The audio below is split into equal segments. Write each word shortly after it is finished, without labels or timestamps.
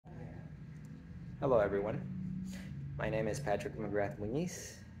Hello everyone, my name is Patrick McGrath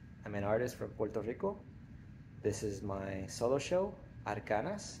Muñiz. I'm an artist from Puerto Rico. This is my solo show,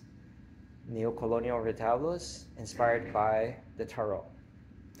 Arcanas, Neocolonial Retablos, inspired by the Tarot.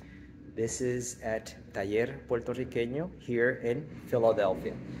 This is at Taller Puertorriqueño here in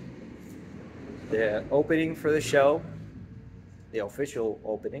Philadelphia. The opening for the show, the official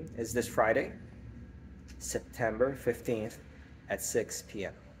opening, is this Friday, September 15th at 6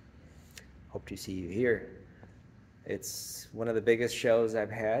 p.m. Hope to see you here. It's one of the biggest shows I've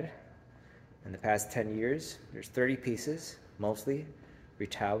had in the past 10 years. There's 30 pieces, mostly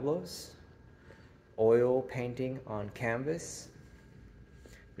retablos, oil painting on canvas.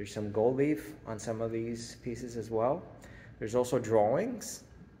 There's some gold leaf on some of these pieces as well. There's also drawings,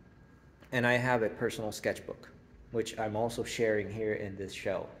 and I have a personal sketchbook, which I'm also sharing here in this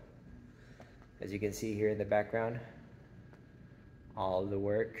show. As you can see here in the background, all the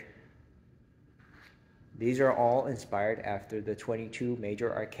work. These are all inspired after the 22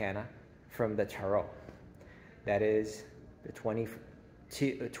 Major Arcana from the Tarot. That is the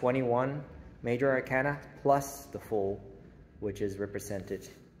 21 Major Arcana plus the full, which is represented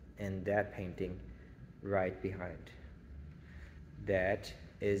in that painting right behind. That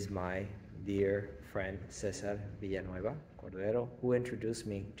is my dear friend Cesar Villanueva Cordero, who introduced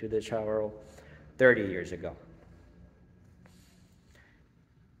me to the Tarot 30 years ago.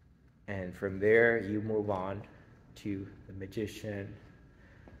 And from there, you move on to the Magician,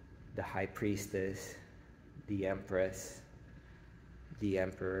 the High Priestess, the Empress, the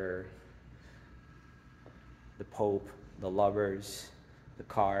Emperor, the Pope, the Lovers, the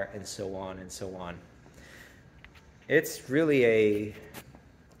Car, and so on and so on. It's really a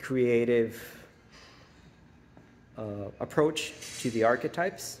creative approach to the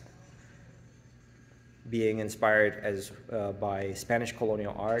archetypes, being inspired by Spanish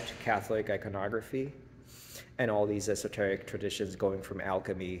colonial art, Catholic iconography, and all these esoteric traditions going from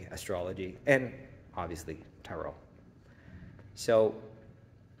alchemy, astrology, and obviously tarot. So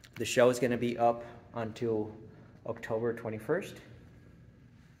the show is going to be up until October 21st,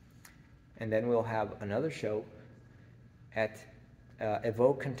 and then we'll have another show at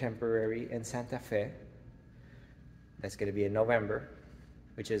Evoke Contemporary in Santa Fe. That's going to be in November,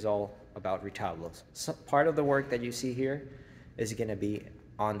 which is all about retablos. So part of the work that you see here is going to be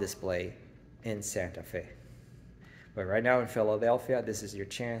on display in Santa Fe. But right now in Philadelphia, this is your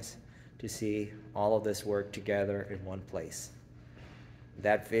chance to see all of this work together in one place.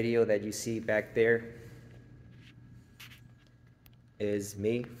 That video that you see back there is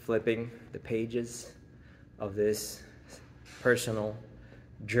me flipping the pages of this personal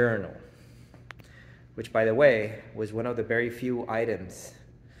journal, which, by the way, was one of the very few items,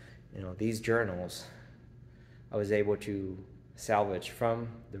 these journals, I was able to salvage from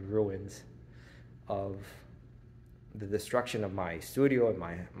the ruins of the destruction of my studio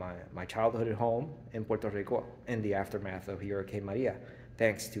and my childhood home in Puerto Rico in the aftermath of Hurricane Maria,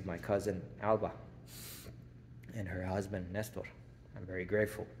 thanks to my cousin Alba and her husband Nestor. I'm very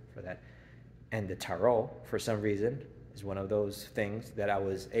grateful for that. And the Tarot, for some reason, is one of those things that I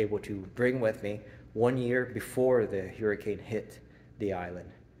was able to bring with me 1 year before the hurricane hit the island.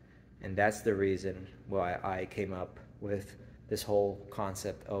 And that's the reason why I came up with this whole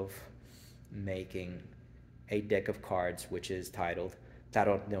concept of making a deck of cards, which is titled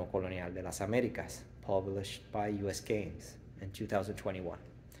Tarot Neocolonial de las Americas, published by US Games in 2021.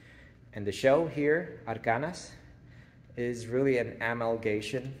 And the show here, Arcanas, is really an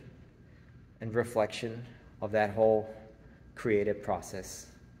amalgamation and reflection of that whole creative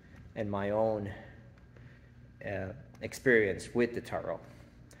process and my own experience with the Tarot.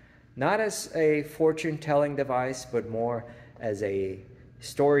 Not as a fortune-telling device, but more as a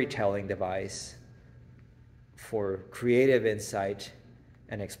storytelling device for creative insight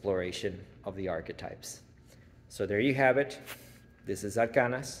and exploration of the archetypes. So there you have it. This is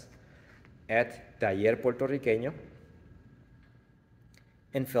Arcanas at Taller Puertorriqueño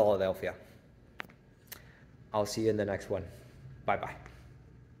in Philadelphia. I'll see you in the next one. Bye-bye.